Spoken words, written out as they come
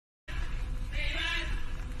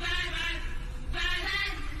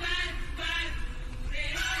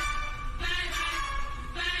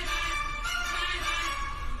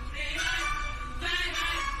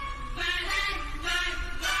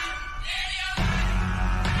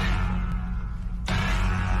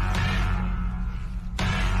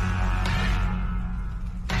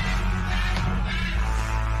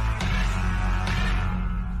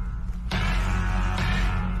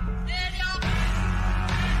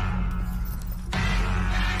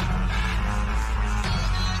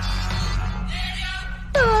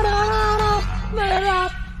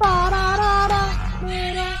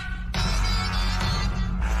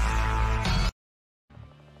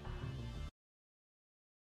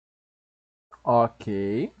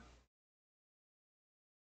Ok.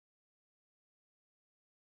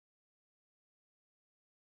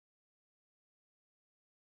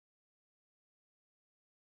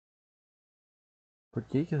 Por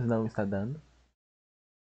que não está dando?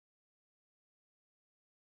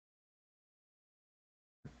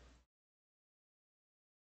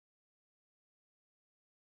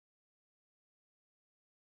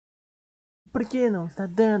 Por que não está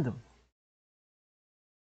dando?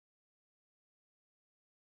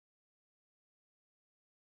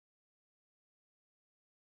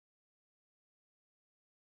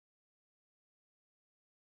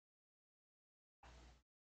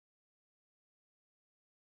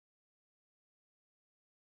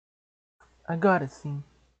 Agora sim.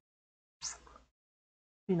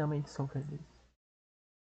 Finalmente sou feliz.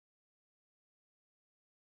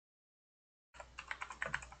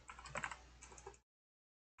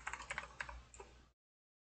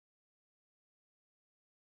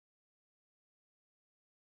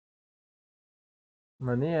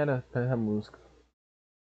 Mas nem era pra essa música.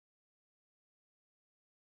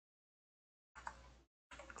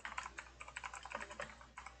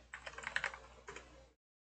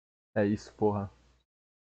 É isso, porra.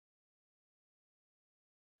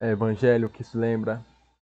 É evangelho que se lembra.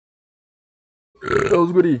 É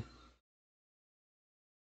os guri.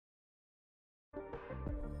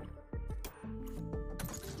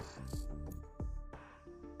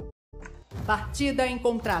 Partida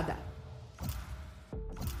encontrada.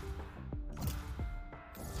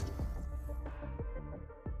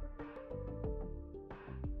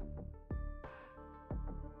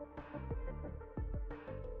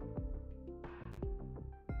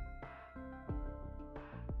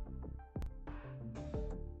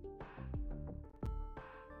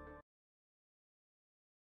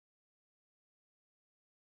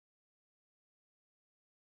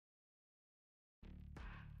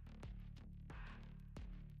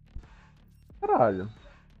 Caralho.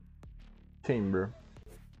 Chamber.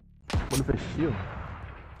 Quando fechio.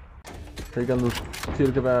 Pegando o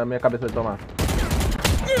tiro que a minha cabeça vai tomar.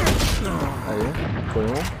 Aí, foi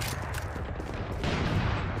um.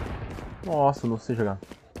 Nossa, não sei jogar.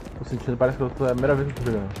 Tô sentindo, parece que é a primeira vez que eu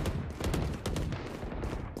tô jogando.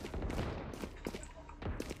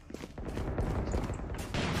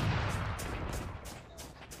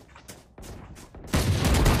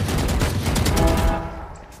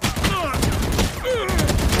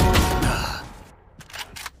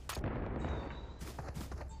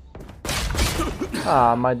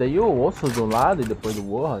 Ah, mas daí o osso de um lado e depois do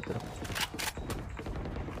outro.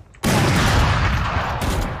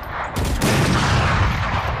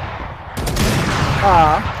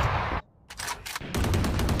 Ah.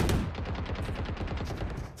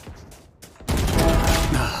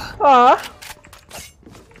 Ah.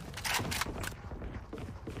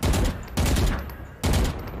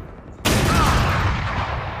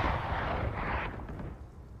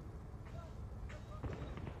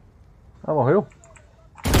 Ah, morreu?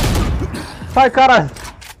 Sai, caralho!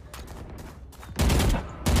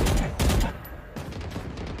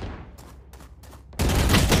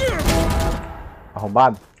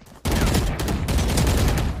 Arrombado.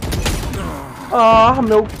 Ah,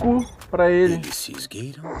 meu cu pra ele. Eles se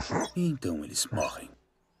esgueiram e então eles morrem.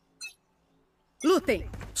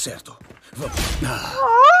 Lutem! Certo. Vamos.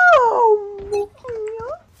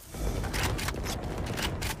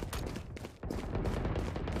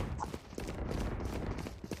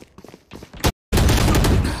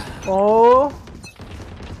 Oh.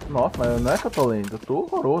 Nossa, mas não é que eu tô lento, eu tô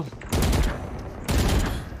horroroso.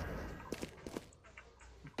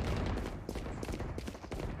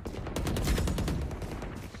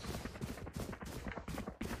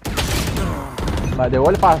 Mas deu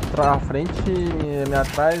olho pra frente e me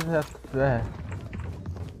atrás é.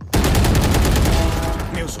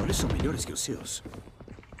 Meus olhos são melhores que os seus.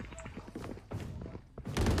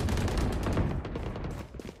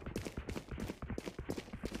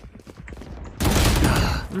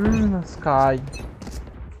 Sky.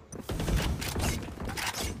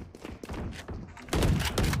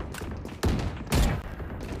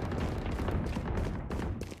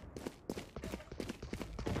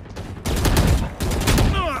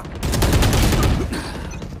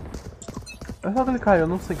 É só clicar, eu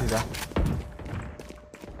não sei clicar.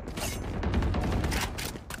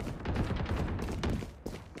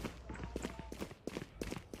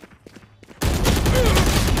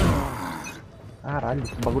 Caralho,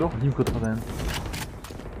 que bagulho horrível que eu tô fazendo.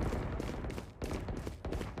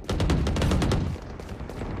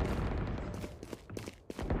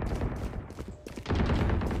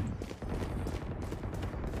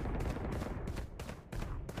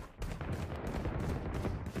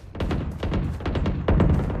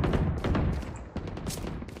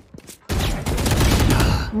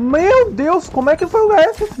 Meu Deus, como é que foi o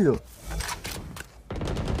F, filho?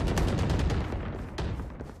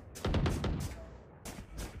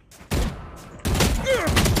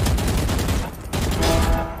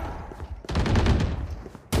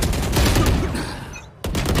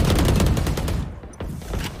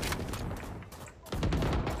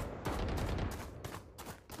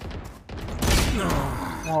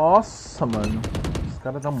 Nossa, mano. Os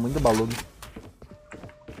caras dão muito baludo.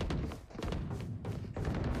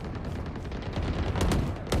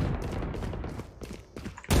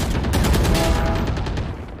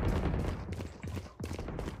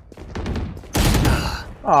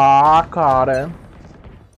 Ah, cara.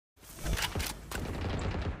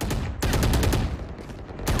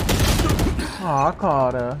 Ah,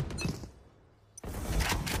 cara.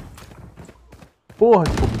 Porra,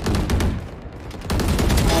 desculpa.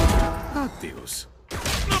 Adeus.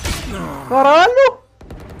 Caralho!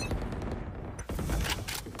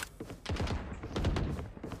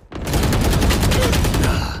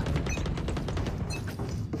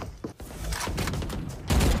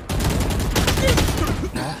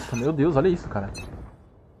 Nossa, meu Deus, olha isso, cara.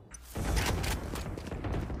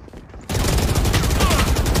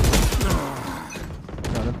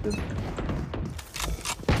 Não, não é possível.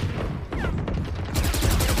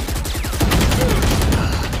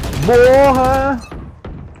 Morra!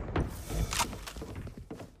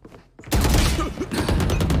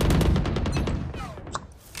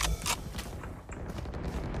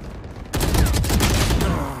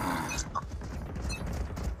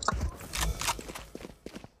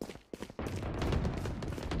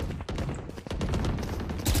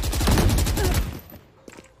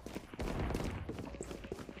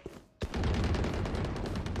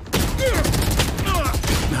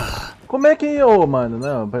 Como é que... Ô, mano,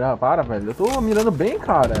 não, para, velho. Eu tô mirando bem,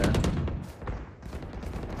 cara.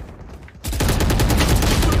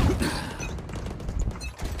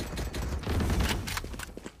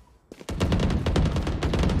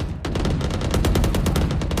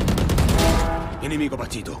 Inimigo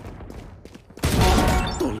batido.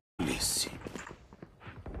 Tolice.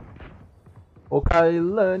 Ô,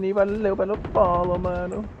 Kailane, valeu pelo follow,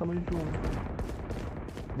 mano. Tamo junto.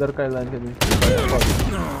 Zero Kailane, que a gente...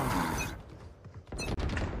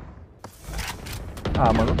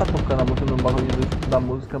 Ah, mano, não tá tocando a música no bagulho da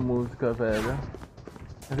música, velho.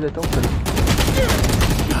 A vida é tão triste.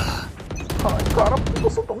 Ai, cara, por que eu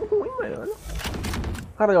sou tão ruim, velho?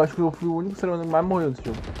 Cara, eu acho que eu fui o único ser humano que mais morreu nesse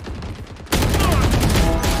jogo.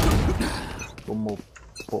 Tomou,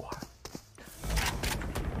 porra.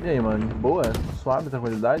 E aí, mano, boa? Suave essa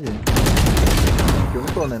qualidade? Eu não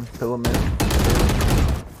tô, né? Pelo menos.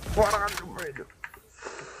 Caralho, velho.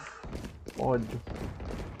 Ódio.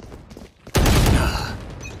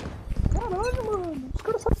 Caralho, mano. Os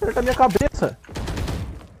caras sabem acertar a minha cabeça.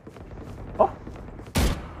 Ó.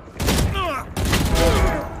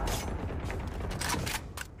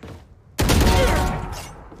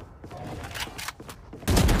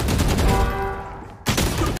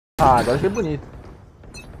 Ah, agora que é bonito.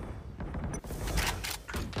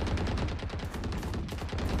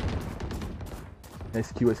 A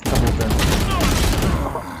skill tá voltando.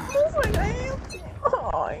 Não foi isso.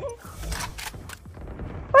 Ai.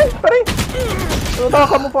 Ai, peraí. Eu tava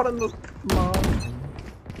com a mão fora do... Mano.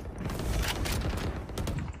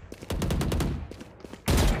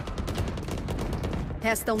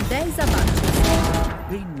 Restam 10 abates.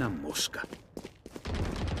 Bem na mosca.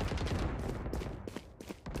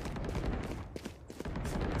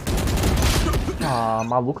 Ah,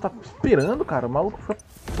 maluco tá esperando, cara. O maluco foi...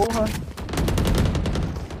 Porra.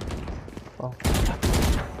 Ó.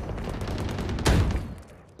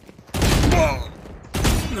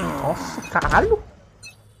 Nossa, caralho.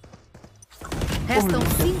 Restam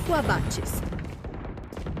 5 abates.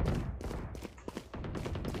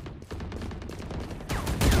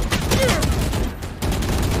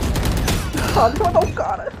 Sabe que vai dar o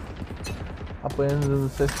cara. Apanhando no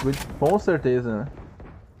circuito, com certeza, né?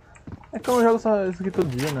 É que eu não jogo só isso aqui todo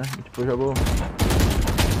dia, né? Tipo, eu jogo...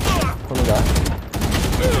 Quando dá.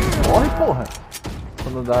 Morre, porra!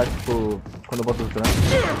 Quando dá, tipo... Quando eu boto os trancos.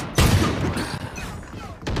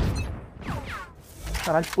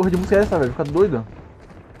 Caralho, que porra de música é essa, velho? Fica doido.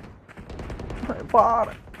 Ai,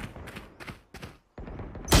 para!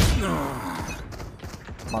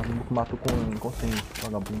 Maluco matou com inconsciente,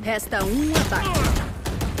 vagabundo. Resta 1 abate.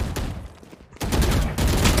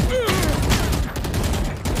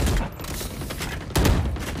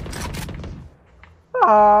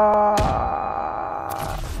 Ah!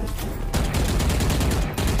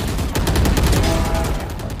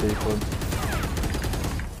 Matei todos.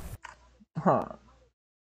 Ah.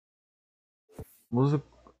 Música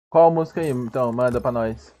Qual música aí? Então, manda pra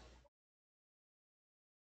nós.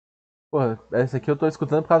 Porra, essa aqui eu tô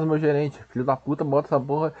escutando por causa do meu gerente. Filho da puta, bota essa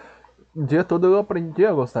porra. O dia todo eu aprendi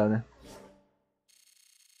a gostar, né?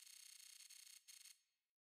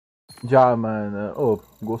 Já, mano. Ô,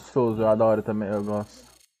 gostoso, eu adoro também, eu gosto.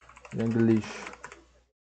 Grande lixo.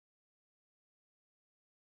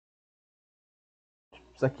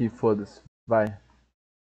 Isso aqui, foda-se. Vai.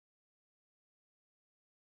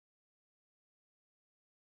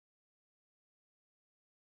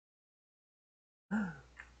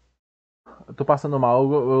 Eu tô passando mal,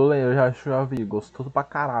 eu já vi. Gostoso pra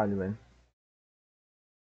caralho, velho.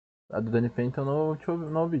 A do Danny Phantom eu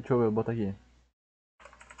não ouvi, deixa eu ver, eu boto aqui.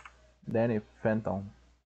 Danny Phantom.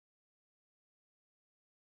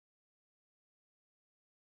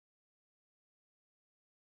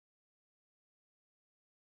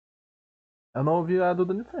 Eu não ouvi a do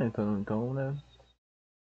Danny Phantom, então, né.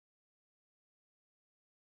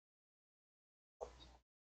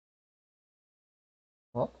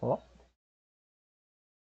 Ó, ó.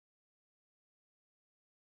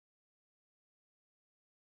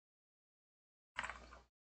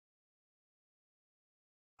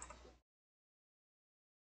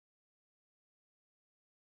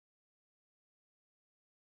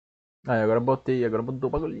 Aí, agora botou o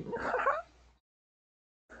bagulhinho.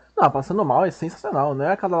 Não, passando mal é sensacional, não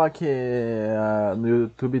é aquela lá que no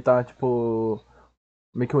YouTube tá tipo.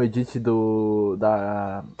 Meio que um edit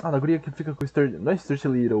da guria que fica com o Stuart. Não é Stuart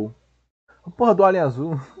Little. A porra do Alien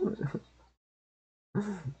Azul.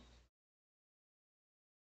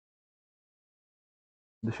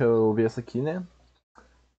 Deixa eu ver essa aqui, né?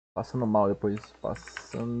 Passando mal depois.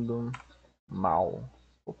 Passando mal.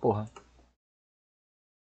 Ô porra.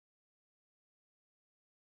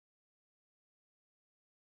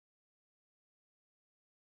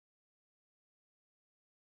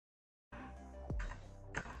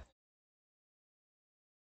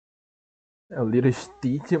 É o Little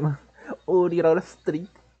Stitch, mano. O Little Stitch.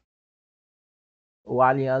 O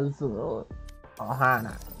Alien Azul. Oh,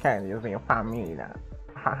 Hannah, quer ver família?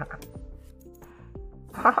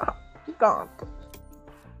 Que gato.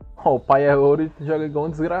 Oh, o pai é ouro e joga igual um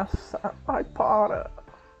desgraçado. Ai, para.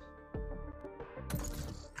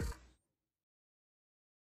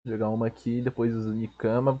 Jogar uma aqui, depois de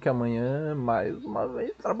cama, porque amanhã, mais uma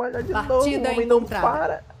vez, trabalhar de novo. O homem não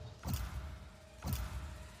para.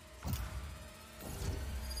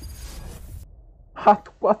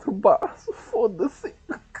 Rato 4 braços, foda-se.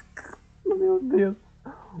 Meu Deus.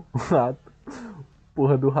 O rato.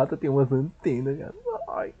 Porra do rato tem umas antenas, cara.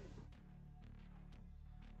 Ai.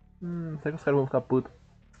 Será que os caras vão ficar putos?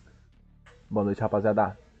 Boa noite,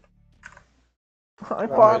 rapaziada. Ai,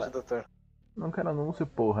 Boa para. noite, doutor. Não quero anúncio,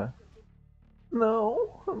 porra. Não,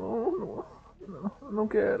 não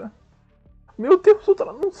quero. Meu Deus, outro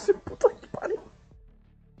anúncio, puta que pariu.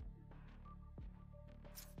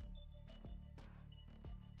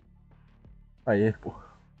 Aí,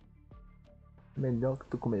 porra. Melhor que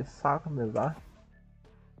tu começar a começar.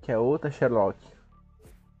 Que é outra Sherlock.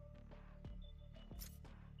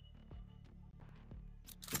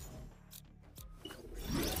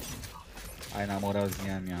 Aí, na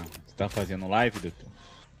moralzinha minha, você tá fazendo live, doutor?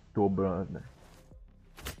 Tô, brother.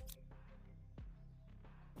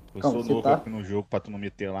 Eu Como, sou você novo tá? aqui no jogo pra tu não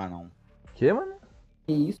meter lá, não. Que, mano?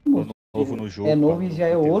 Que isso, Tô moço? novo no jogo. É novo pra e não já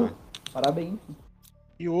é meter ouro. lá. Parabéns.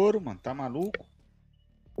 E ouro, mano, tá maluco?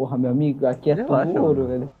 Porra, meu amigo, aqui é Relaxa, tudo ouro, mano.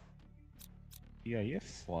 velho. E aí é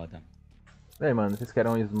foda. E aí, mano, vocês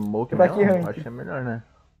querem um smoke Pra mesmo? que rank? Acho que é melhor, né?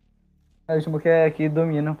 É o último que é aqui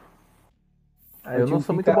domina. Ah, O eu não time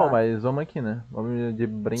sou muito fica- bom, mas vamos aqui, né? Vamos de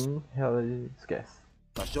Brim, esquece.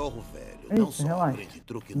 Cachorro velho Eita, não só relaxa. aprende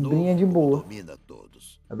truque Brinha novo, de como boa. domina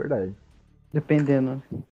todos. É verdade. Dependendo.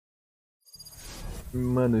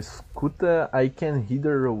 Mano, escuta I Can Hear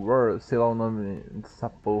the Roar, sei lá o nome dessa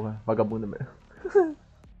porra, vagabunda mesmo.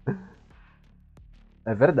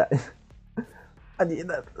 É verdade.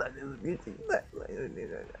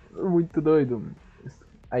 Muito doido.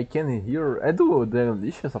 I Can Hear. É do Dragon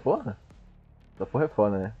Lixo essa porra? Essa porra é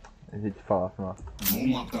foda, né? A gente fala, afinal. Vou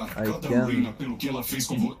matar I cada can- ruína pelo que ela fez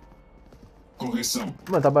com você. Correção.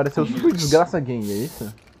 Mano, tá aparecendo super desgraça game, é isso?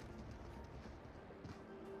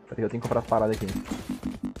 Peraí, eu tenho que comprar as paradas aqui.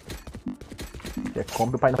 Que é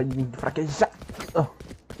compra, o pai não vai fraquejar. Oh.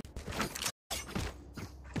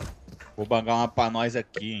 Vou bangar uma pra nós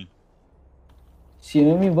aqui, hein. Se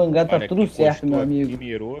não me vangar, tá Olha, tudo aqui, certo, postou meu aqui, amigo.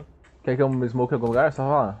 mirou. Quer que eu smoke em algum lugar? Só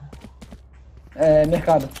falar. É,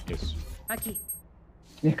 mercado. Isso. Aqui.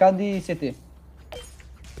 Mercado e CT.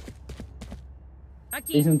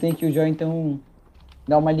 Aqui. Eles não tem Killjoy, então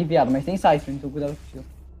dá uma aliviada. Mas tem Cypher, então cuidado com o tiro.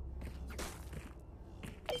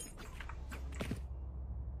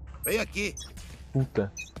 Vem aqui. Puta.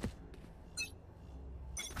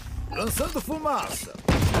 Lançando fumaça.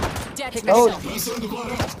 Jet Oh. no chão. Lançando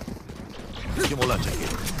clarão. Estimulante aqui.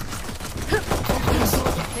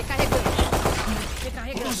 Recarregando.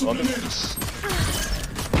 Recarregando. Próximo primeiros.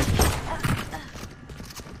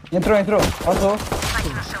 Entrou. Passou.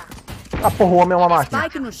 Ah, porra, o homem é uma máquina.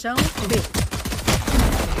 Spike no chão. B.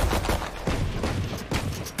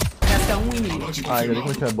 Resta um inimigo. Abate Ai, ainda bem que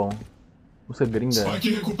confirmado. não é bom. Você grinda.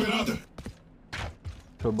 Spike recuperada. Deixa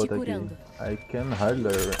eu botar aqui. curando. I can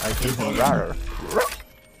handler. I can handler.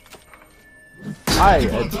 Ai,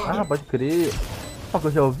 ah, pode crer. Só que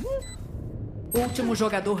eu já ouvi. Último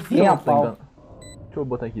jogador Nem vivo. a pau. Deixa eu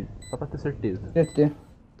botar aqui, só pra ter certeza. CT.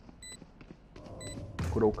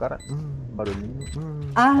 Curou o cara.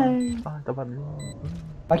 Barulhinho. Ai. Ai, tá barulhinho.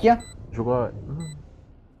 Aqui, ó. Jogou.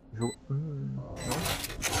 Jogou.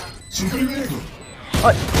 Suprimido.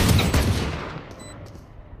 Ai.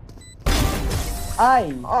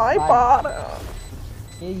 Ai, vai. para!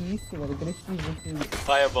 Que isso, velho. Agressivo.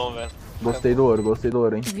 Pai é bom, velho. Gostei do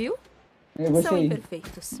ouro, hein? Viu? Eu São gostei.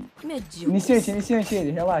 imperfeitos. Medíocres. Iniciante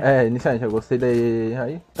ele, relaxa. É, iniciante, eu gostei daí.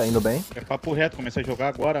 Aí, tá indo bem. É papo reto, comecei a jogar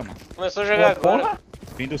agora, mano. Começou a jogar agora. Porra.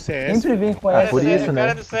 Vim do CS. Sempre vem com Ah, essa. por CS, isso, né?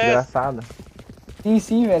 cara do CS. Desgraçado.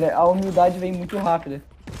 Sim, velho. A humildade vem muito rápida.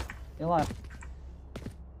 Relaxa.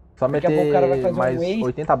 Só Daqui a pouco o cara vai meter fazer um mais wave.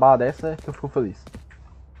 80 balas dessa que eu fico feliz.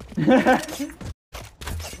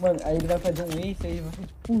 Mano, aí ele vai fazer um ace aí, vai fazer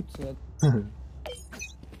putz, velho.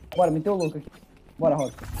 Bora, meteu o louco aqui. Bora,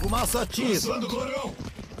 Rock. Fumaça ativa. Lançando clarão.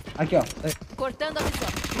 Aqui, ó. Cortando a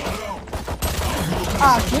visão.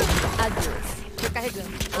 Ah, aqui? Adeus. Recarregando.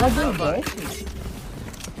 Ela deu dash?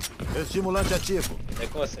 Estimulante ativo. É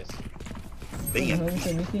com vocês. Bem Eu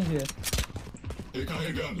aqui. não entendi.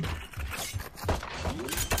 Recarregando.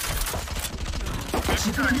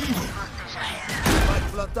 Suprimido.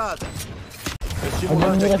 Spike plantada. Alguém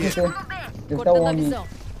Estimulante mira aqui. CT. Deve estar o Cortando a homem. visão.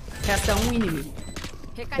 Resta um inimigo.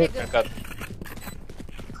 Recarregando. Mercado.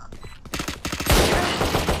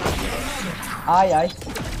 Ai.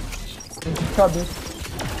 Tem que cabeça.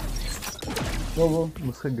 Vou.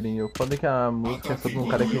 Música gringa. O foda é que a música é sobre um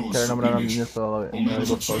cara que quer namorar uma menina só, ela é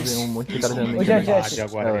gostosa e um monte de cara também Ô, quer Jet, Verdade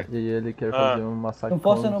agora. ela. E ele quer fazer um massacre Não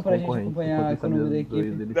posta com não os pra gente concorrentes, acompanhar a enquanto economia esse da amigo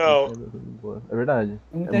equipe. dele Não. fica- É verdade.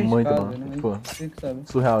 É muito É muito arriscado, bom. né? Tipo, Você que sabe.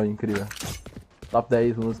 surreal, incrível. Top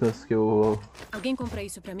 10 músicas que eu Alguém compra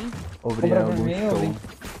isso pra mim? ouvi em Compra pra algum mim, eu show. ouvi.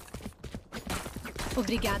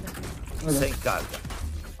 Obrigada. Sem carga.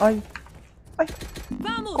 Ai,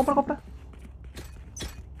 Vamos! compra.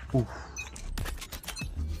 Uf,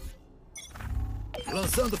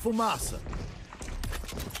 Lançando fumaça.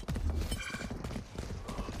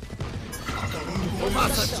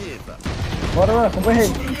 Fumaça ativa. Bora, acompanha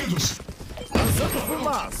ele. Suprimidos. Lançando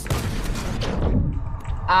fumaça.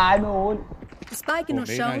 Ai, meu olho. Spike no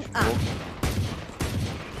Tomei chão. na A. smoke.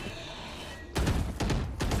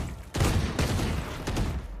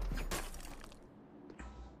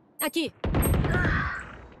 Aqui.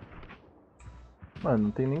 mano,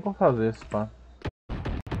 não tem nem como fazer isso, pá.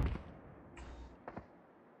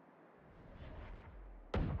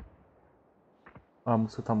 A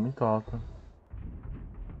música tá muito alta.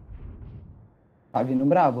 Tá vindo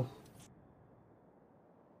brabo.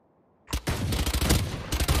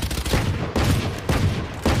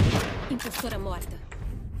 Impostora morta.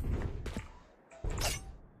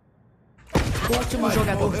 Último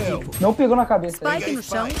jogador morreu. vivo. Não pegou na cabeça. Spike no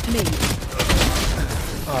chão. Meio.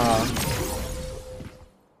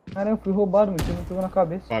 Caramba, eu fui roubado, meu time não pegou na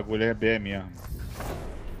cabeça. O bagulho é B mesmo.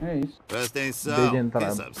 É isso. Presta atenção. Desde a entrada.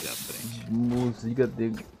 Quem sabe se aprende. Música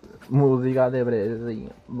de. Música de brezinho.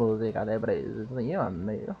 Música de brezinho,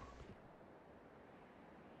 amigo.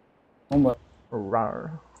 Vambora.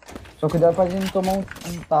 Rar. Só cuidado pra gente não tomar um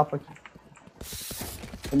tapa aqui.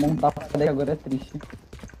 Tomar um tapa daí agora é triste.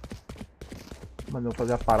 Mas eu vou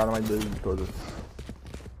fazer a parada mais doida de todas.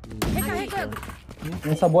 Recarregando.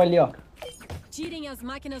 Nessa boa ali, ó. Tirem as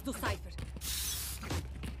máquinas do Cypher.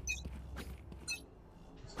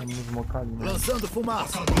 Estamos mocalinhos. Lançando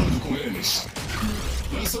fumaça. Acabando com eles.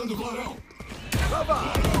 Lançando clarão.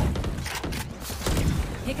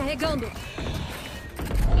 Recarregando.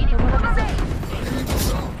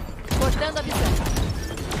 Limitação. Cortando a visão.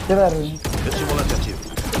 Tiraram. Estimulante ativo.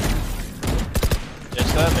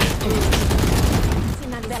 Jet tá meio.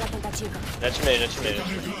 Finalizar a tentativa. Jet meio.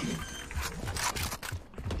 Carregando.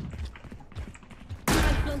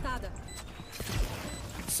 Spike plantada.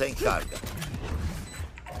 Sem carga.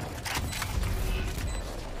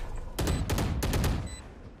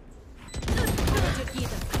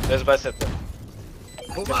 Erguida. 2 by 70.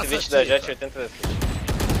 Fumaça 120 da Jet, ativa. 80 da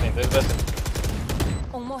Jet. Tem 2 by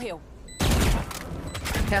 70. Um morreu.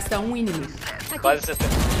 Resta um inimigo. Quase 70.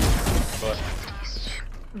 Boa.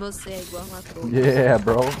 Você é igual a todos. Yeah,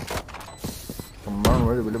 bro. Mano,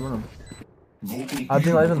 olha, mano. Vou cumprir Ah,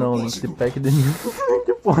 tem live meu não, propósito. esse pack de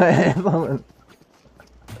que porra é essa, mano?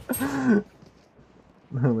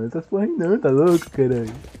 Não, mas essas porra aí não, tá louco,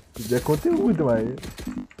 caralho. Isso é conteúdo, mas.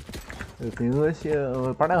 Eu tenho esse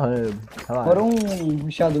para relaxa. Fora um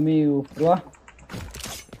rushado meio pro ar.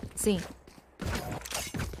 Sim.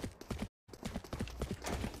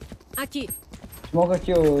 Aqui. Smoke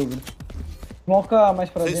aqui, ô. Smoke mais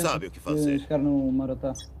pra Vocês dentro. sabem o que fazer. Os caras não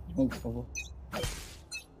marotar. Smoke, por favor.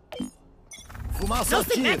 Fumaça Não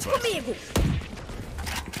se mete ativa. comigo.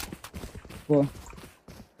 Boa.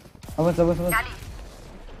 Avança, avança, avança.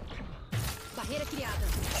 Barreira criada.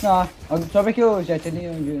 Ah, sobe aqui o Jet ali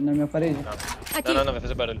na minha parede. Aqui. Não, vai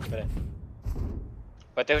fazer barulho, pera aí.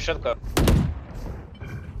 Vai ter rushado o carro.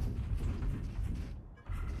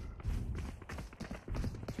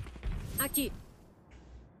 Aqui.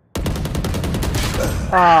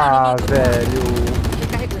 Ah, velho.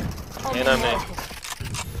 Recarregando. Nem na meia.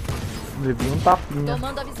 Levei um tapinha.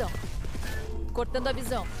 Tomando a visão. Cortando a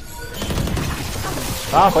visão.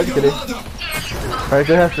 Ah, pode crer. Pode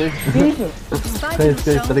que eu já sei. Que isso?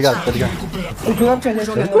 Sei, tá ligado, tá ligado. Eu jurava que a gente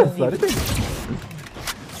Claro que tem.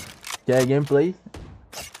 Que é gameplay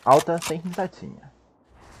alta sem quintatinha.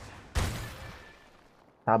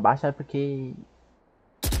 Tá baixa é porque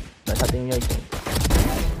nós só tem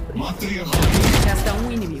 1,80. Matei a rainha. Resta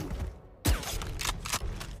um inimigo.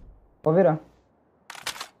 Pode virar.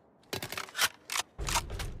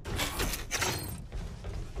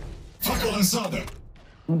 Faca lançada.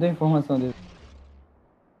 Não tem informação dele.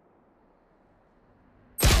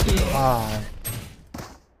 Ah.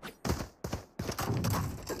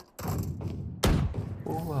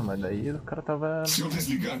 Porra, mas daí o cara tava Se eu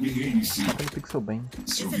desligar, me reinicio. matando pixel bem.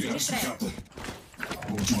 Se eu virar sucata,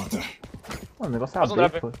 vou te matar. Mano, o negócio é Faz um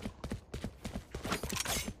abrir, drop.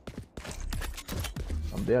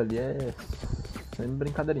 pô. Abrir ali é sem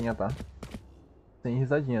brincadeirinha, tá? Sem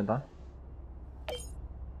risadinha, tá?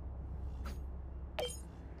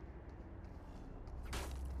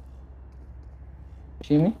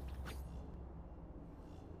 Time.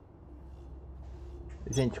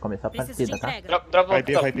 Gente, começar a Preciso de partida, tá? entrega. Dropa Vai um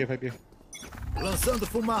B, vai B, vai B. Lançando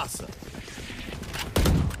fumaça.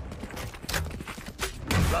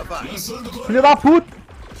 Lá vai. Lançando agora. Filho da puta!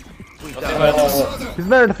 Tem mais. Lançada. Fiz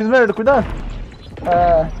merda, cuidado!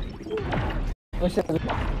 Poxa,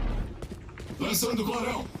 Lançando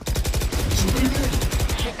clarão.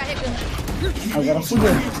 Suprimento. Recarregando. agora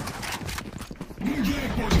fudeu. Ninguém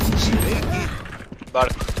pode fugir.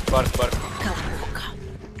 Barco.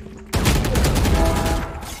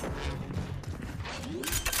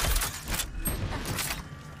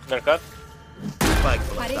 Mercado?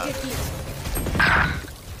 Spike Parede plantado. aqui.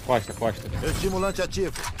 Costa. Estimulante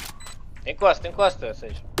ativo. Encosta,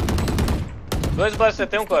 seja. 2 bases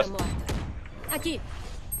CT, um costa. Morta. Aqui.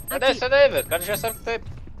 Sai daí, velho. O cara já sabe que tá aí.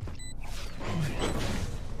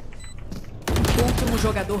 Último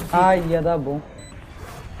jogador. Ai, ia dar bom.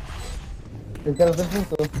 Esse cara sempre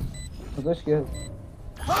voltou. Voltou à esquerda.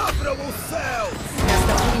 Abram os céus!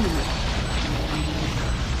 Resta um inimigo.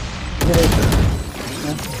 Direita.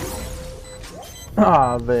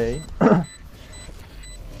 Ah, véi.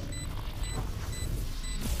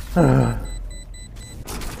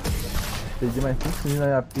 Perdi mais 5 segundos na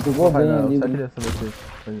minha pica. Jogou bem ali, Será que né? dessa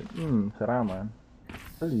vez será, mano?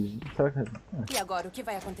 Feliz. Será que... E agora, o que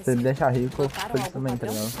vai Se acontecer? ele deixar rico, eu fico Botaram feliz algum também, tá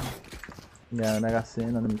padrão? ligado? Minha Mega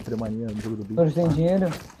Sena, minha Mania, no jogo do bicho. Todos têm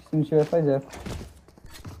dinheiro. Se não tiver, faz F.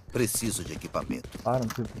 Preciso de equipamento. Para, não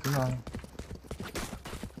precisa continuar.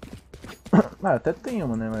 Ah, até tem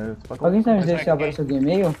uma, né? Mas... Alguém sabe dizer se apareceu alguém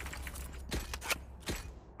e-mail?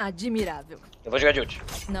 Admirável. Eu vou jogar de ult.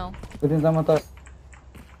 Não. Vou tentar matar.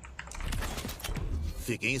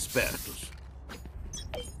 Fiquem espertos.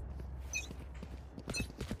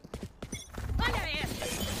 Olha essa.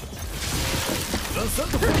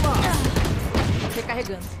 Lançando fumaça.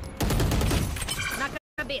 Recarregando. Na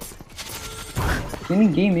cabeça. Tem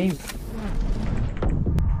ninguém e-mail.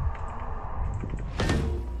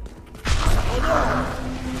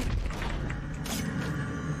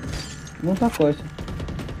 Não tá costa.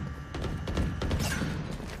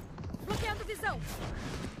 Bloqueando visão.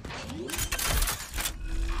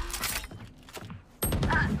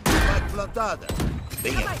 Spike plantada.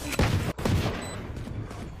 Bem aqui.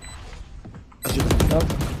 Ajuda.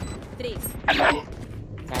 3. Tá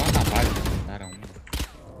lá na base. Cara,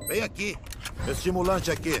 um. Bem aqui.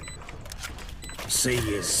 Estimulante aqui. Sei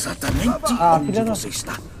exatamente Ah, onde filha da... você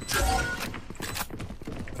está.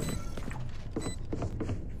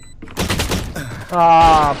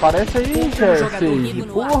 Ah, aparece aí, Último Sage. jogador vivo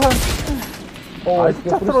no ar. Porra. Pô, Aí eu tu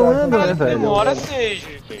fiquei tá frustrado trolando, com né, isso. velho? Demora,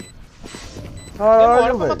 Sage, velho. Caralho, Demora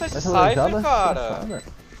pra velho. matar esse Essa Cypher, lejada cara. desgraçada.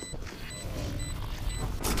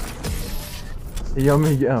 E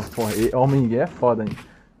Homem ah, porra, e Homem é foda, hein?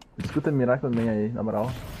 Escuta Miracle Man aí, na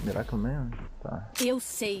moral. Miracle Man? Tá. Eu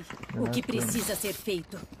sei o que Miracle. precisa ser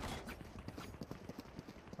feito.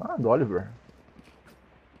 Ah, do Oliver.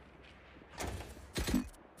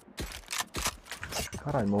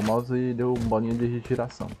 Caralho, meu mouse deu bolinha de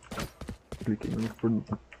retiração. Cliquei no link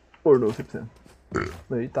por 12%.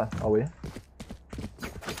 Eita, auê.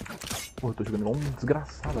 Porra, eu tô jogando igual um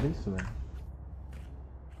desgraçado, olha isso, velho.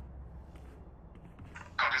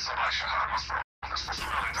 Cabeça baixa, armas prontas,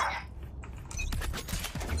 postura letal.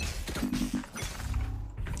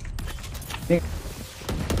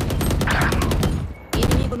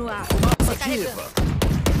 Inimigo no ar. Fumaça Recarregando. ativa.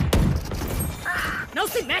 Não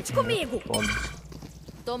se mete comigo! Foda.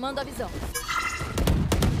 Tomando a visão.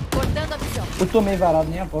 Cortando a visão. Eu tomei varado,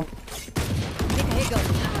 nem a pó.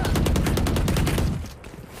 Recarregando.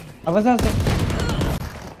 Avança.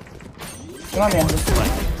 Tem uma merda.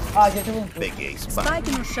 Ah, a gente avançou. Peguei Spike.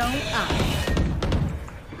 Spike no chão. A.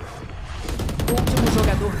 Último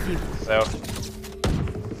jogador vivo. Céu.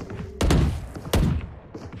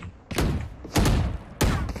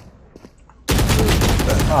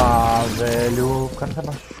 Ah, velho, o cara se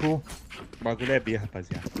abaixou. O bagulho é B,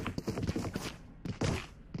 rapaziada.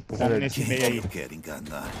 Cara, Vamos nesse meio aí. Eu quero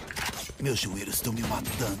enganar. Meus joelhos estão me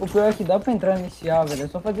matando. O pior é que dá pra entrar nesse A, velho. É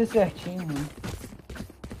só fazer certinho, mano.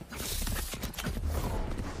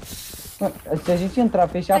 Se a gente entrar,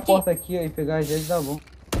 fechar Aqui. a porta aqui ó, e pegar as jet, dá bom.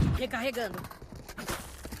 Recarregando.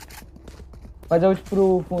 Faz a ult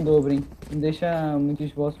pro fundo, Obrin. Não deixa muito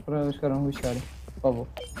esboço pra os caras não rusharem. Por favor.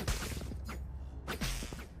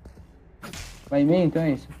 Vai em meio, então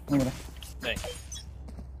é isso. Vamos lá. Bem.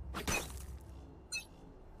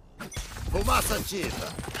 Fumaça ativa.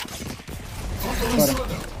 Falta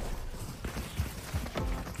lançada.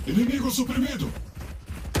 Inimigo suprimido.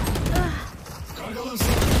 Carga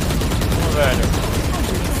lançada. Vamos, velho.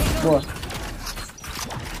 Boa.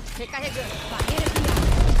 Recarregando. Barreira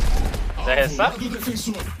criada. Quer ressar? Lado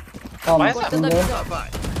defensor. Calma. Mas, Cortando a Entendeu? visão. Lá vai.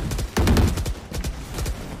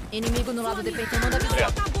 Inimigo no lado DP tomando a visão.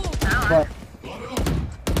 Vai.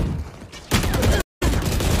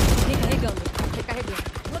 Recarregando. Recarregando.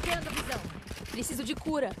 Bloqueando a visão. Preciso de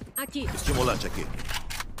cura. Aqui. Estimulante aqui.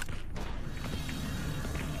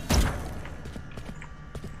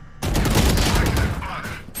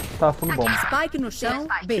 Tá, fundo bom. Spike no chão.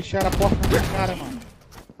 B. Fecharam a porta na minha cara, mano.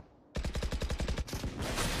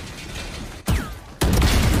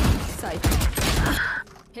 Sai.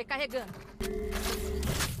 Recarregando.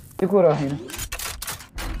 Segurou, Reina.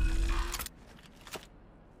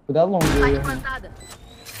 Cuidado longo aí, ó. Plantada.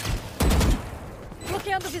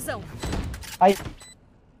 Bloqueando visão. Aí.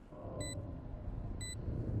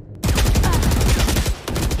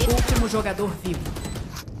 Último jogador vivo.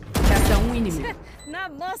 Caça um inimigo. Na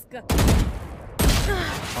mosca.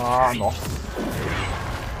 Ah, nossa.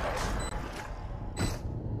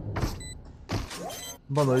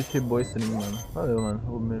 Boa noite, boa stream, mano. Valeu, mano.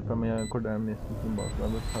 Vou pra amanhã acordar mesmo.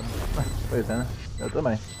 Pois é, né? Eu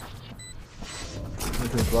também.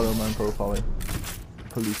 Muito valeu, mano, pelo follow aí.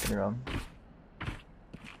 Feliz, tá ligado?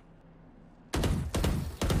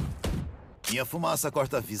 Minha fumaça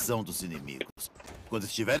corta a visão dos inimigos. Quando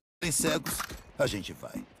estiverem cegos, a gente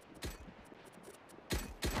vai.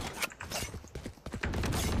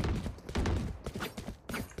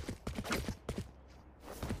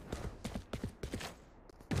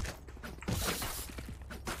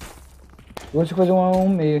 Vou te fazer um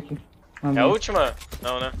meio aqui. É a última?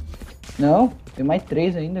 Não, né? Não, tem mais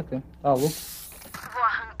 3 ainda, cara. Tá louco.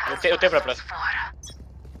 Eu tenho pra próxima.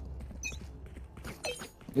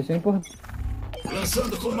 Isso é importante.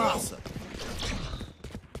 Lançando fumaça. Fumaça.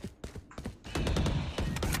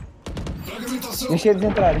 Fragmentação. Deixa eles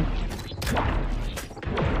entrarem.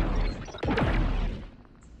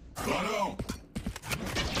 Clarão.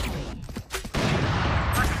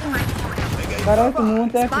 Caralho, tem um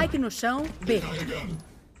até aqui. Spike no chão. B. Carregando.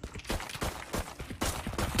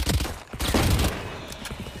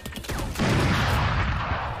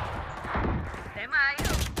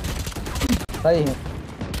 Tá aí, Reina.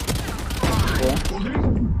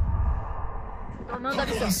 Tomando a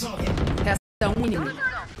visão. Lançada. Caça um inimigo.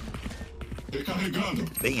 Recarregando.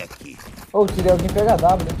 Bem aqui. Ô, tirei alguém pega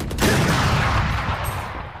W.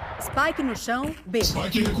 Spike no chão. B.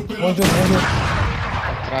 Spike recuperado. Onde?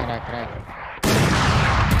 Atrás.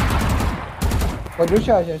 Pode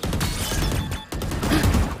rushar, gente.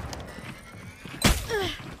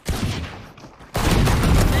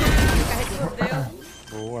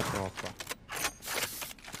 boa, tropa.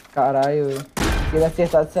 Caralho, se ele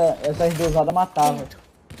acertasse essas dosadas, matava.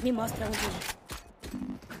 Me mostra onde é.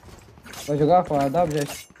 Vai jogar com a W,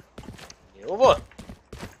 já? Eu vou.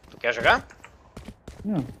 Tu quer jogar?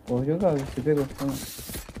 Não, vou jogar, você pegou.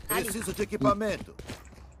 Preciso de equipamento.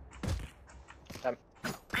 Tá.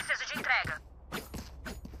 Preciso de entrega.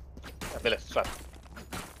 Ah, beleza, suave.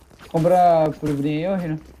 Comprar pro Brinho aí,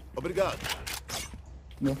 Renan? Obrigado.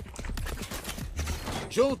 Não.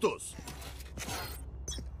 Juntos.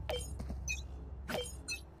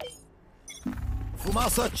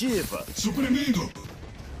 Fumaça ativa. Suprimindo.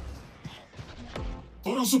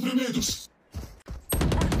 Foram suprimidos.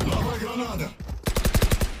 Lá vai granada.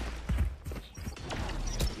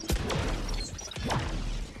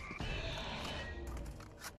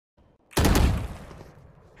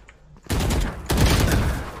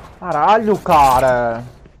 Caralho, cara.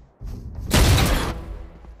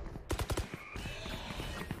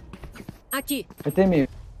 Aqui. Vai ter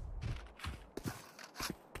medo.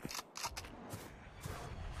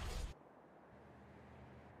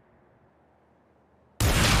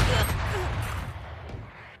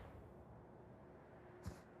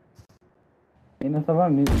 Ainda tava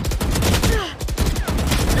amigo.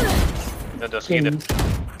 Meu Deus, que deu.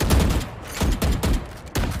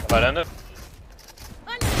 Varanda.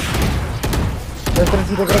 Eu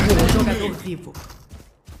transfiro pra direita. Jogador vivo.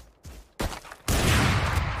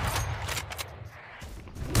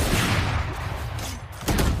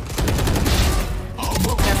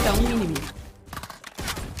 Resta um inimigo.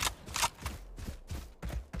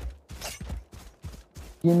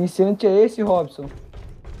 Que iniciante é esse, Robson?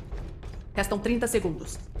 Restam 30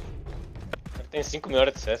 segundos. Tem 5 mil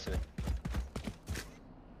horas de CS, velho.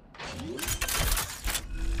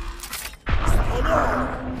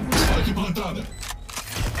 Spike plantada.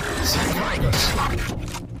 Sem cargas.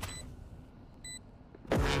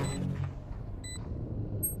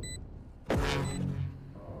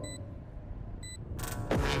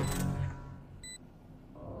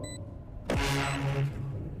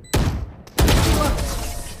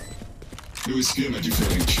 Meu esquema é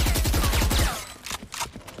diferente.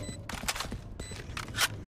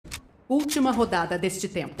 Última rodada deste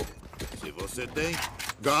tempo. Se você tem,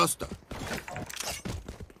 gasta.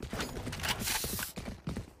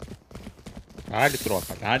 Dá-lhe,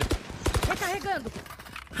 tropa, dá-lhe. Recarregando.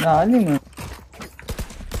 Dá-lhe, mano.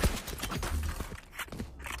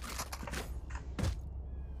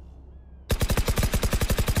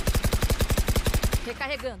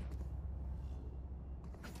 Recarregando.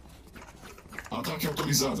 Ataque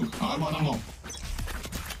autorizado. Arma na mão.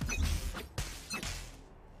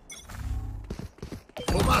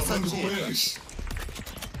 Fumaça Acabando com ativa. eles.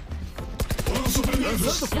 Foram suprimidos.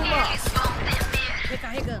 Lançando fumaça.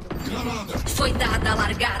 Recarregando. Granada. Foi dada a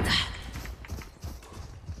largada.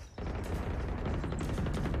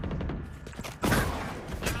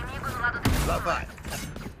 Lá vai.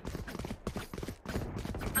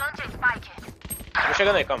 Tô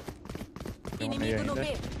chegando aí, calma. Tem um meio ainda.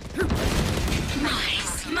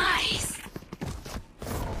 Mais.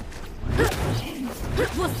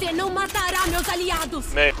 Você não matará meus aliados.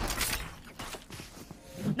 Meio.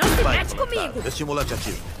 Não se Vai, mete comigo. estimulante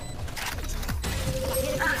ativo.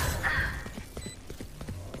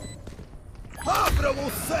 Abram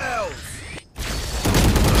os céus.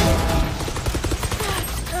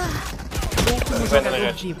 Último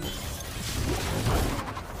jogador vivo.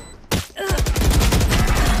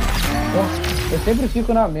 Eu sempre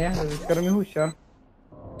fico na merda, os caras me ruxaram.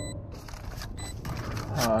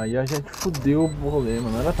 Ah, e a gente fudeu o rolê,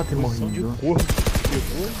 mano. Não era pra ter Posição de morrido. corno.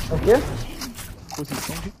 Pegou. O quê?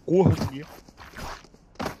 Posição de corno aqui.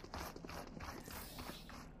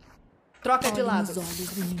 Troca de Olhe lado. nos olhos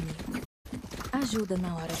do inimigo. Ajuda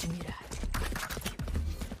na hora de mirar.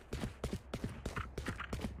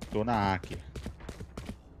 Tô na A aqui.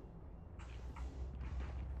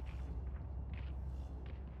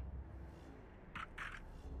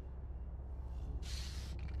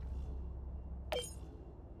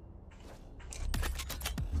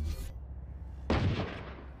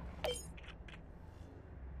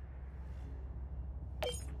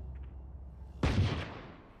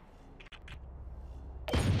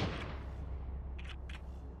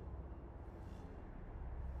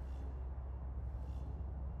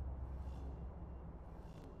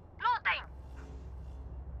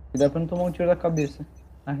 E dá pra não tomar um tiro da cabeça.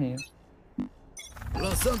 Arrinha.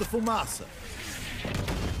 Lançando fumaça.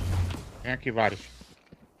 Tem aqui vários.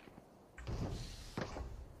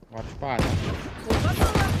 Vários parados.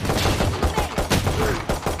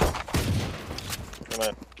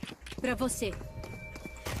 Pra você.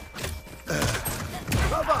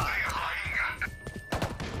 Lá vai.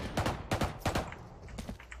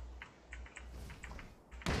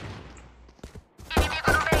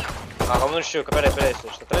 Vamos no Chico, peraí, Seixo.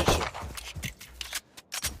 Tá atrás de Chico.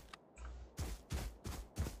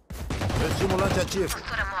 Estimulante ativo.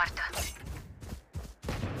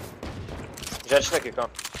 Jet tá aqui,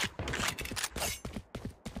 calma.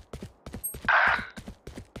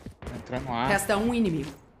 Entrando no ar. Resta um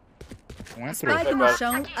inimigo. Um entrou. Spike no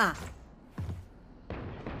chão, A.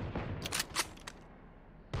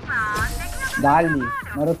 Dali.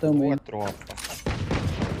 Marotamos Boa ele. tropa.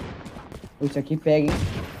 Esse aqui pega, hein?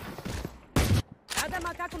 Cada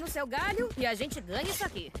macaco no seu galho e a gente ganha isso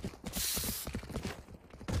aqui.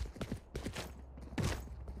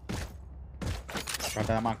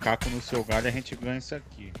 Cada macaco no seu galho a gente ganha isso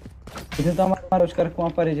aqui. Vou tentar matar os caras com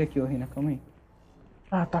uma parede aqui, ô Rina. Calma aí.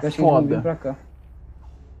 Ah, tá Eu acho que eles vão vir foda. pra cá.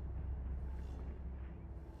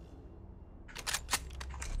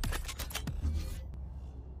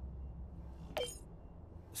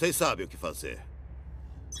 Vocês sabem o que fazer.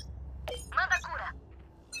 Manda cura.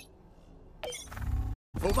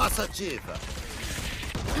 Fumaça ativa.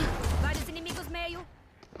 Vários inimigos meio.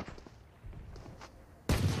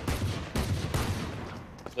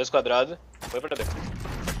 2 quadrados. Foi pra dentro.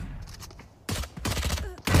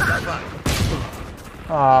 Já vai.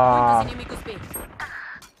 Ah, Quantos inimigos B?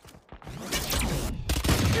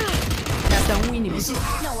 Resta um inimigo.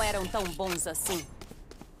 Não eram tão bons assim.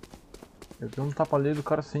 eu dei um tapa ali do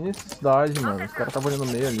cara sem necessidade, mano. Os caras estavam ali no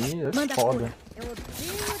meio ali, é Manda foda. cura. Eu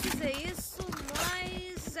odeio dizer isso,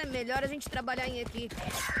 mas é melhor a gente trabalhar em equipe.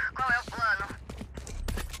 Qual é o plano?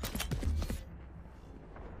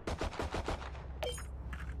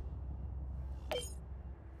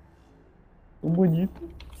 O bonito.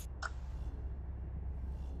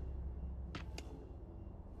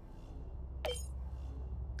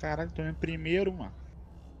 Caralho, tô em primeiro, mano.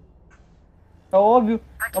 É óbvio.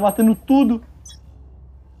 Tá matando tudo.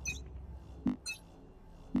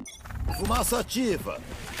 Fumaça ativa.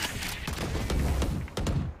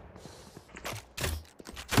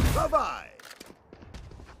 Já vai.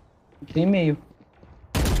 Tem meio.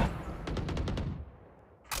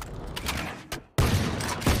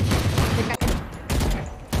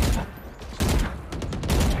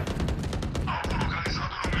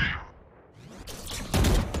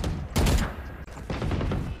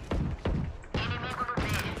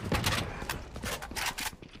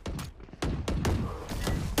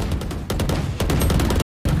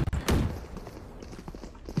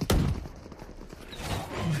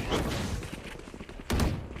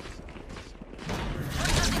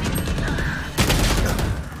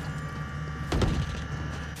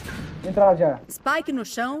 Entra lá já. Spike no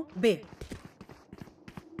chão, B.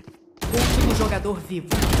 Último jogador vivo.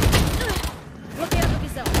 Bloqueando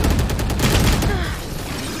visão.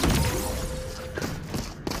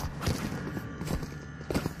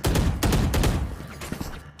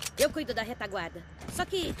 Eu cuido da retaguarda. Só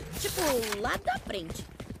que, tipo, lá da frente.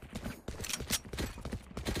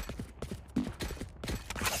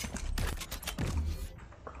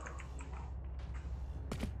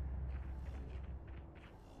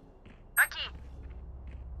 Aqui.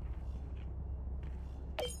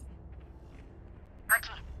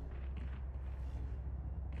 Aqui.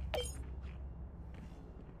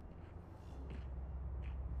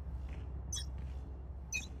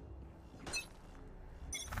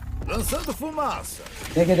 Lançando fumaça.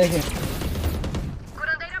 Tem aqui, tem aqui.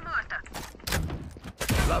 Curandeira morta.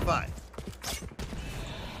 Lá vai.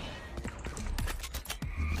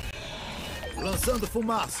 Lançando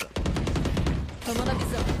fumaça. Tomando a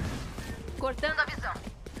visão. Cortando a visão.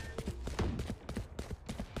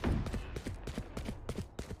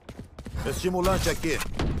 Estimulante aqui.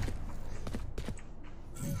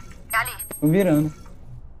 Ali. Tô virando.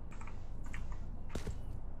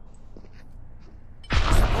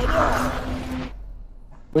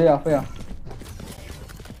 Foi A, foi A.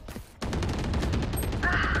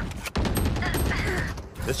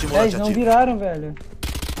 Estimulante Não ativo. viraram, velho.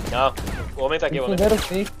 Não, o homem tá aqui, o Eles homem. fizeram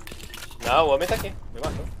fake. Não, o homem tá aqui. Me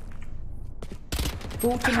matou.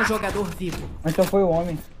 Último jogador vivo. Mas só foi o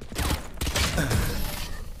homem.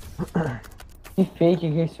 Que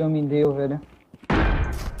fake que esse homem deu, velho.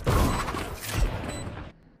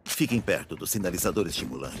 Fiquem perto do sinalizador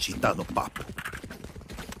estimulante e tá no papo.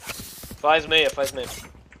 Faz meia, faz meia.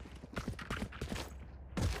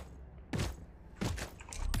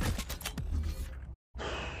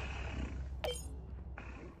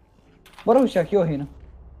 Bora rushar aqui, ô Rina.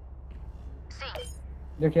 Sim.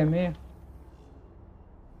 Daqui é meia.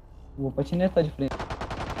 Vou patinetar de frente.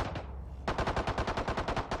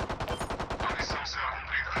 A missão será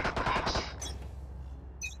cumprida.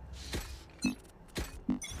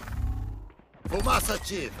 Vamos. Fumaça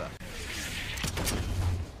ativa.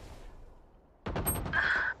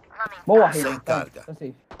 Boa, Rico. Sem carga. Tá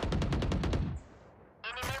safe.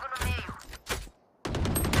 Inimigo no meio.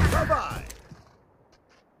 Já vai.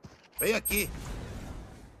 Vem aqui.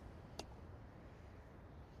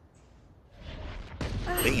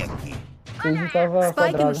 Vem aqui. Ele tava Spike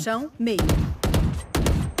quadrado. no chão, meio.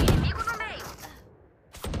 Inimigo no meio.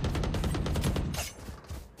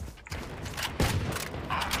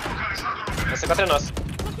 Essa 4 é nossa.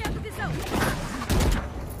 Bloqueando visão.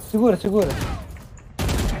 Segura, segura.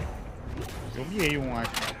 Eu miei um,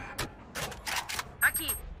 acho. Aqui.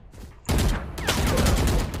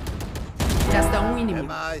 Resta um É inimigo.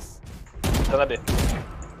 mais. Tá na B.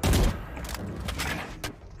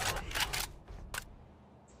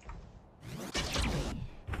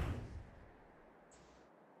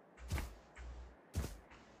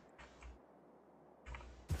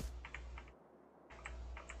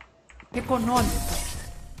 Econômico.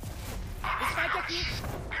 Spike aqui.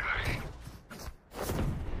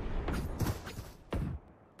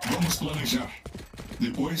 Vamos planejar.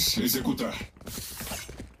 Depois, executar.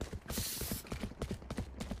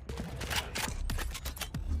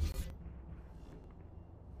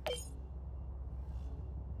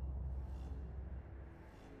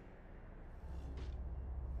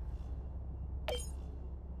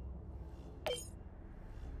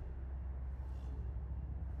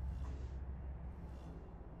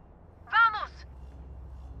 Vamos.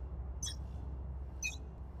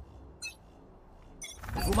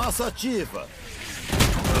 Fumaça ativa.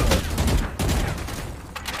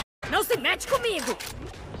 Não se mete comigo.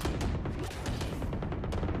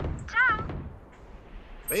 Tchau.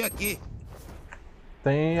 Vem aqui.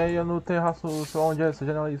 Tem aí no terraço, sei lá onde é essa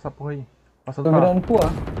janela aí, essa porra aí. Passando Tô pra lá. virando pro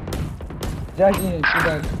ar. Jardim,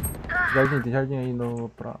 cuidado. Jardim, tem jardim aí no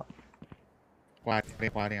pra.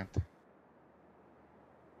 40.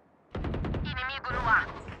 Inimigo no ar.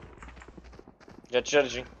 Já de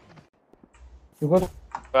jardim. Ficou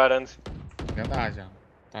Varanda. Verdade, ó.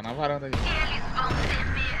 Tá na varanda ali. Eles vão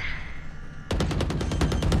temer.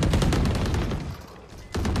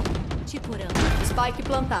 Te curando. Spike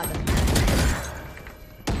plantada.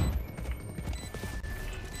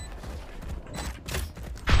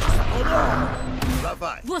 Lá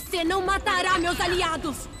vai. Você não matará meus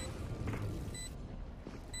aliados.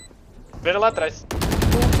 Veja lá atrás.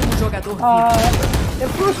 Último jogador vivo. Ah, é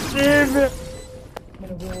possível!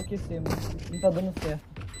 Mano, eu vou enlouquecer, mano. Não tá dando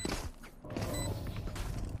certo.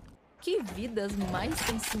 Que vidas mais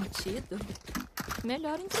sem sentido.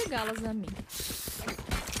 Melhor entregá-las a mim.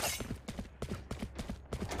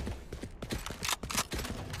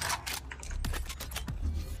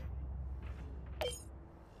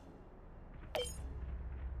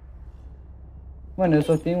 Mano, eu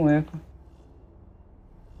só tenho um eco.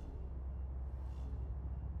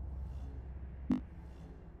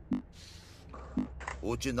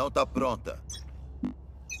 Ult não tá pronta.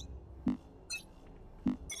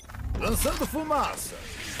 Lançando fumaça.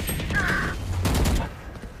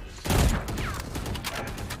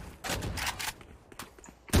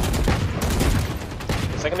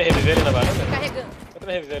 Consegue me reviver ali na varanda? Carregando. Tenta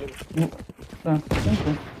me reviver ali. Tá,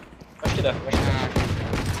 tranquilo. Acho que dá, acho que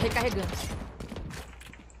dá. Recarregando.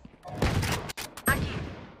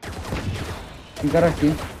 Tem cara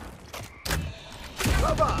aqui.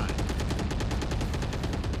 Lá vai.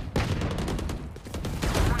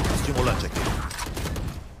 Estimulante aqui.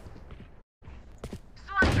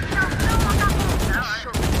 Sua missão não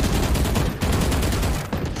acabou.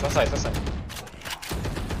 Só sai, só sai.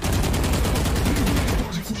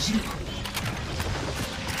 Pode fugir.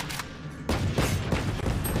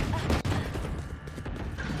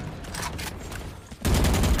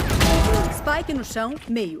 Spike no chão,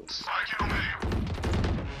 meio. Spike no meio.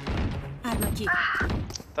 Arma aqui.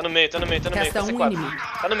 Tá no meio, tá no meio, tá no meio. Resta um C4. inimigo.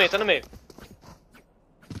 Tá no meio, tá no meio.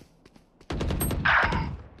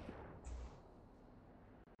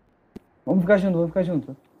 Vamos ficar junto, vamos ficar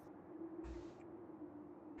junto.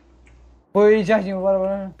 Foi jardim, bora,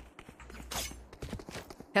 bora.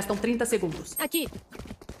 Restam 30 segundos. Aqui.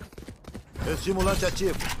 Estimulante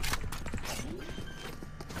ativo.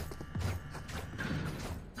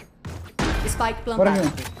 Spike Bora plantado.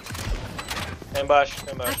 junto. Tá embaixo,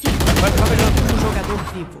 tá embaixo. Aqui. Vai jogando. Um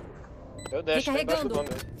jogador vivo. Eu deixo, tá embaixo do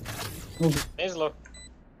Recarregando. bomb mesmo. Tem slow.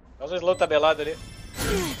 Faz um slow tabelado ali.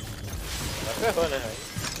 Já ferrou, né?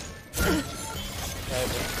 Aí,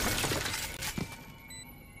 bom.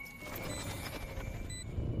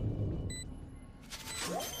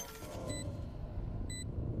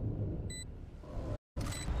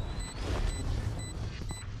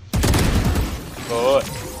 Boa.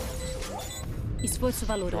 Esforço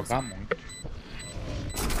valoroso. Jogar muito.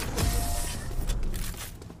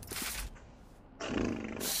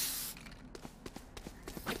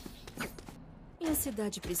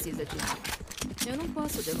 cidade precisa de mim. Eu não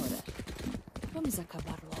posso demorar. Vamos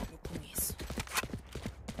acabar logo com isso.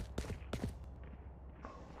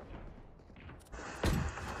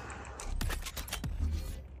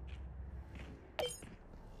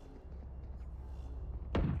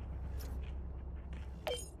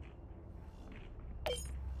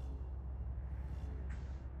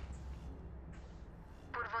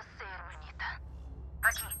 Por você, Hermanita.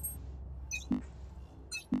 Aqui.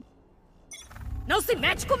 Não se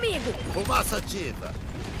mete comigo! Fumaça ativa.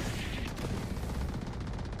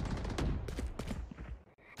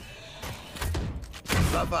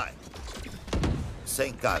 Lá vai.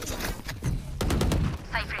 Sem carga.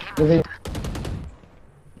 Eu vi.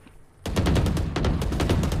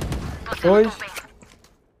 Dois.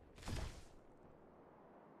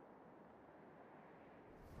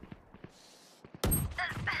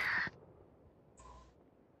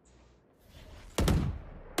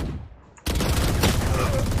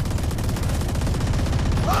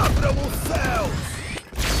 Abram os céus!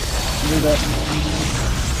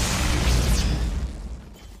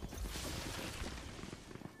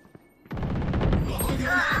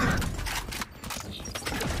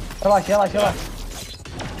 Relaxa.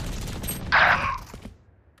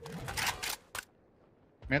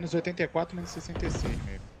 Menos 84, menos 66,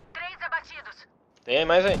 nego. 3 abatidos. Tem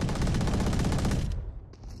mais aí.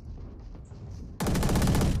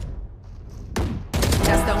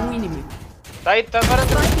 Resta um inimigo. Tá aí, tá varando.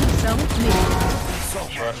 Spike no chão,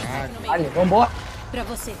 meio. Ali, vambora. Pra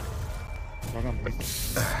você. Joga muito.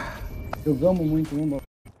 Jogamos muito, vambora.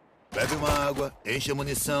 Bebe uma água, enche a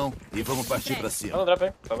munição e vamos partir pra cima. Dá um drop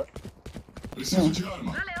aí, por favor. Preciso de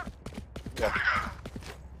arma.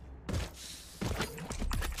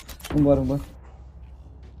 Vambora.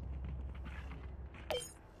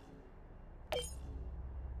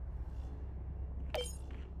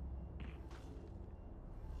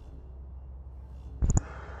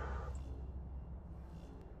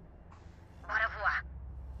 Bora voar.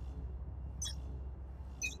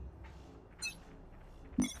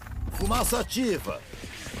 Fumaça ativa.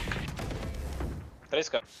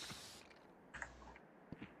 3K.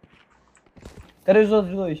 Cadê os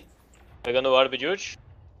outros dois? Pegando o orb de ult.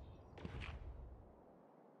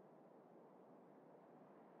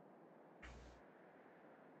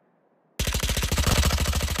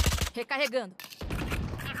 Recarregando.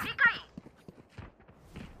 E fica aí.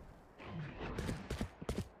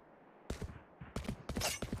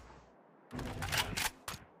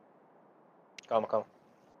 Calma.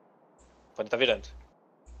 Pode estar virando.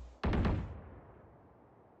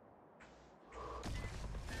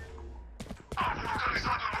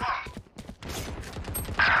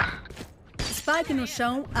 Spike no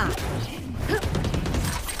chão, A.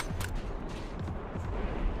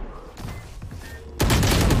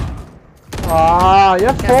 Ah, e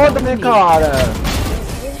é foda, né, cara?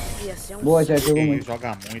 Ia ser um Boa, já jogou Quem muito.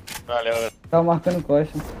 joga muito. Valeu. Tava marcando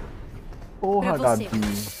costa. Porra, Pra você. Gabi.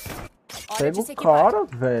 Hora Pega de o se equipar. cara,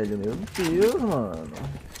 velho. Meu Deus, mano.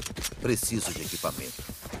 Preciso de equipamento.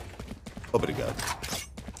 Obrigado.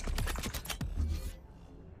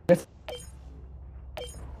 Preciso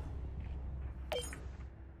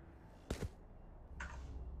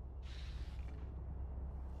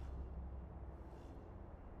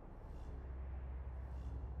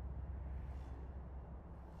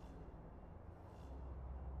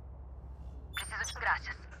de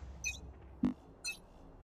graças.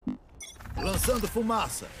 Lançando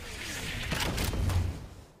fumaça.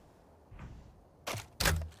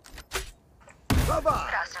 Lá vai.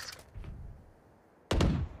 Graças.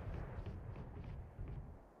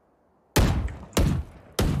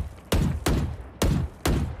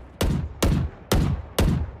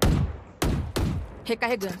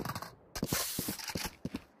 Recarregando.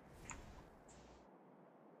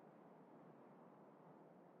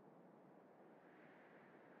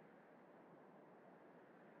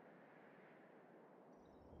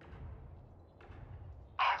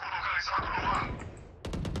 Alvo localizado no ar.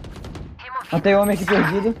 Matei o homem aqui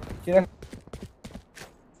perdido. Tira.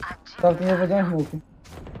 Tava tentando fazer uma smoke.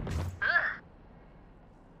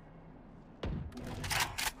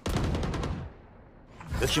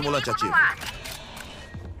 Estimulante ativo.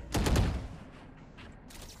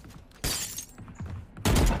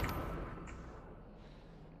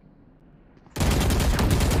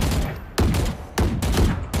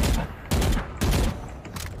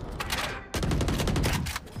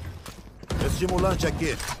 Estimulante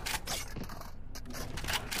aqui.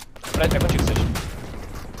 Fred, é contigo, Sage.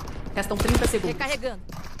 Restam 30 segundos. Recarregando.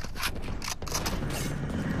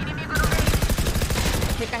 Inimigo no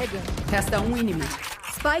meio. Recarregando. Resta um inimigo.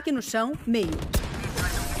 Spike no chão, meio.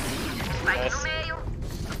 Vai no meio.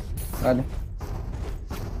 Vale.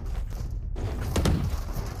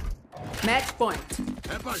 Match point.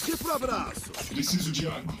 É partir pro abraço. Preciso de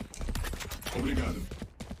água. Obrigado.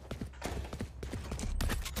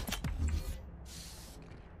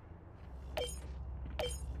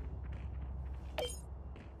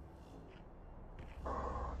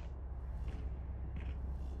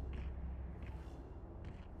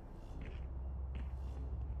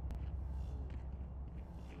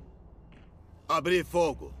 Abrir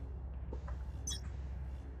fogo.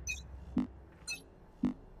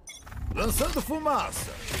 Lançando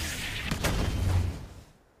fumaça.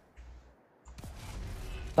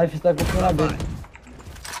 Life está com a B.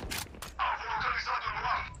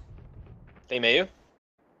 Tem meio.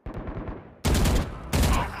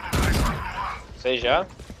 Sei já.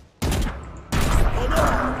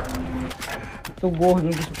 Tô gordo,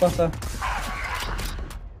 não deixa eu passar.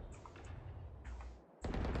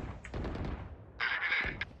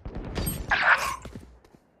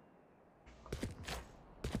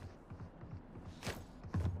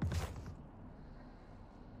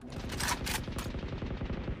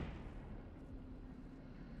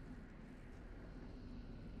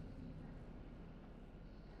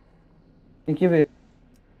 Tem que ver.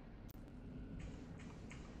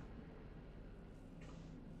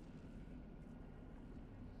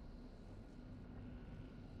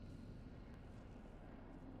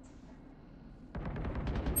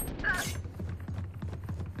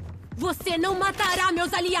 Você não matará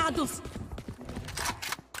meus aliados!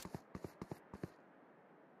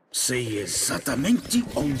 Sei exatamente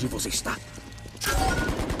onde você está.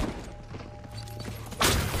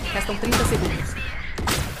 Restam 30 segundos.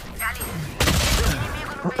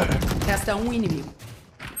 Resta um inimigo.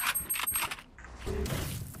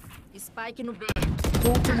 Spike no B.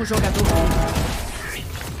 Último jogador.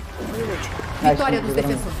 Vitória dos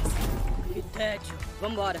defensores. Que tédio.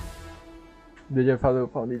 Vambora. DJ falou,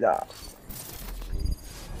 família.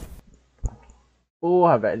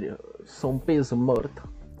 Porra, velho. Sou um peso morto.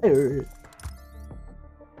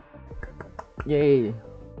 E aí?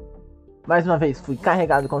 Mais uma vez, fui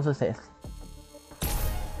carregado com sucesso.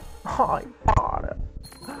 Ai, para.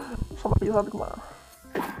 Só uma pesada com uma...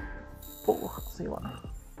 Porra, sei lá.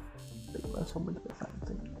 Eu sou muito pesado,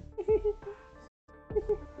 sei.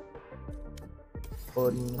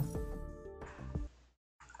 Porinho.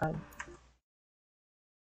 Ai.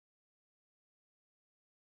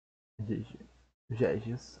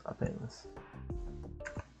 Gegis apenas.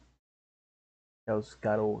 É os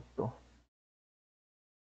garotos.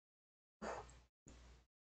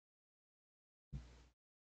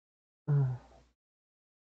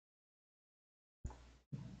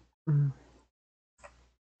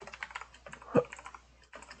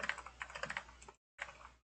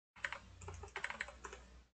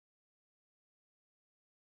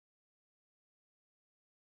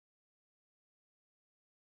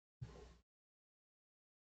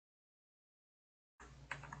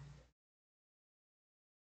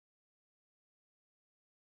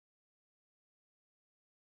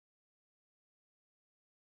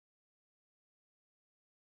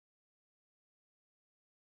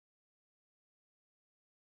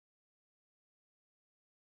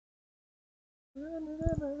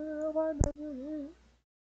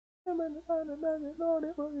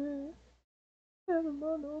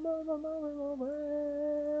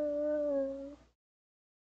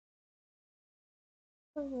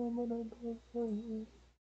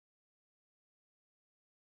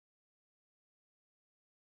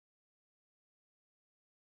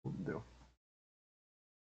 Deu.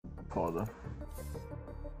 Foda.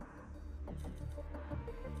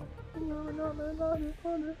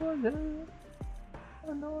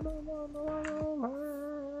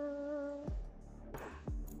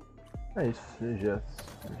 É isso, já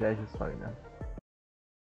é isso aí, né?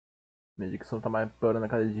 Minha dicção tá mais piorando a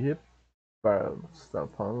cada dia. Você tá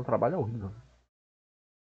falando um trabalho horrível.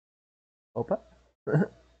 Opa!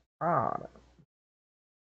 Ah!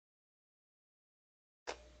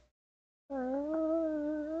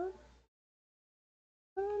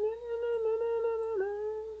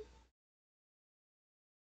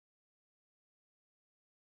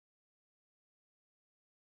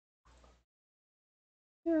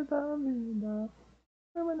 Que da vida.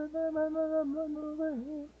 Vai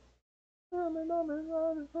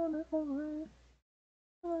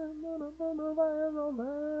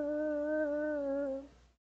resolver.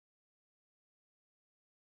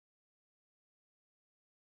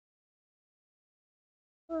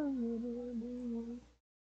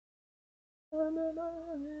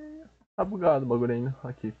 Tá bugado o bagulho ainda.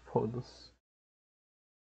 Aqui, foda-se.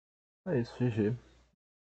 É isso, GG.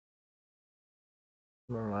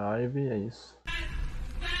 live, é isso.